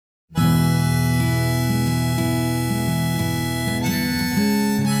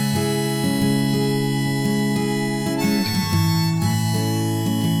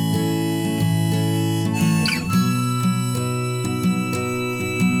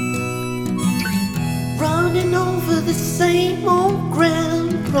running over the same old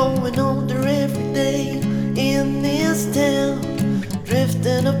ground, growing older every day in this town,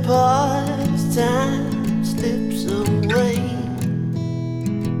 drifting apart as time slips away.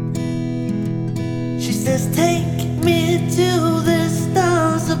 She says, take me to the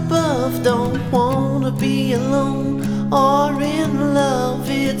stars above, don't wanna be alone or in love,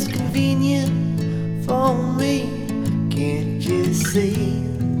 it's convenient for me, can't you see?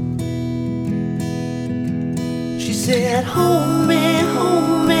 She said, hold me,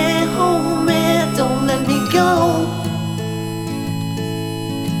 hold me, hold me, don't let me go.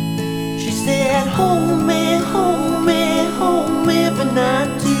 She said, hold me, hold me, hold me, but not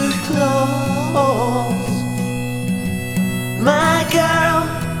too close. My girl,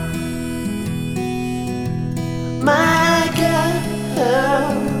 my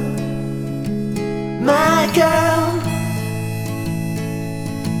girl, my girl.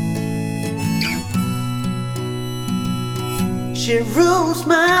 She rules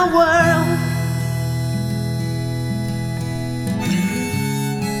my world.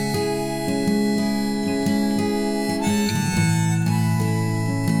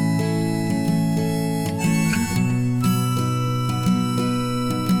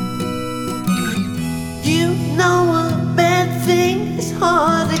 You know a bad thing is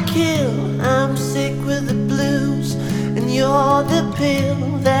hard to kill. I'm sick with the blues, and you're the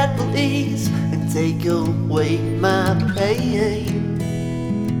pill that will ease and take away my pain.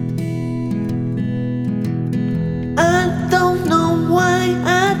 I don't know why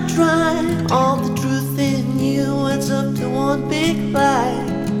I try. All the truth in you adds up to one big lie.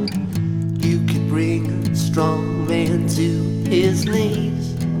 You could bring a strong man to his knees.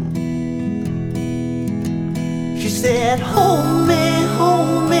 She said, hold me,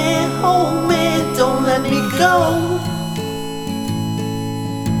 hold me, hold me, don't let me go.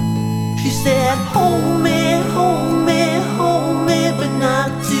 She said, hold me, hold me, hold me, but not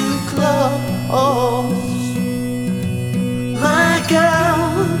too close. My girl,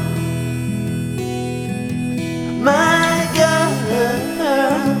 my girl,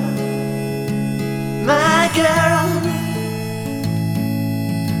 my girl.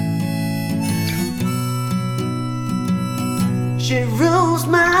 She rules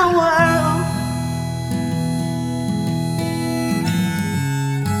my world.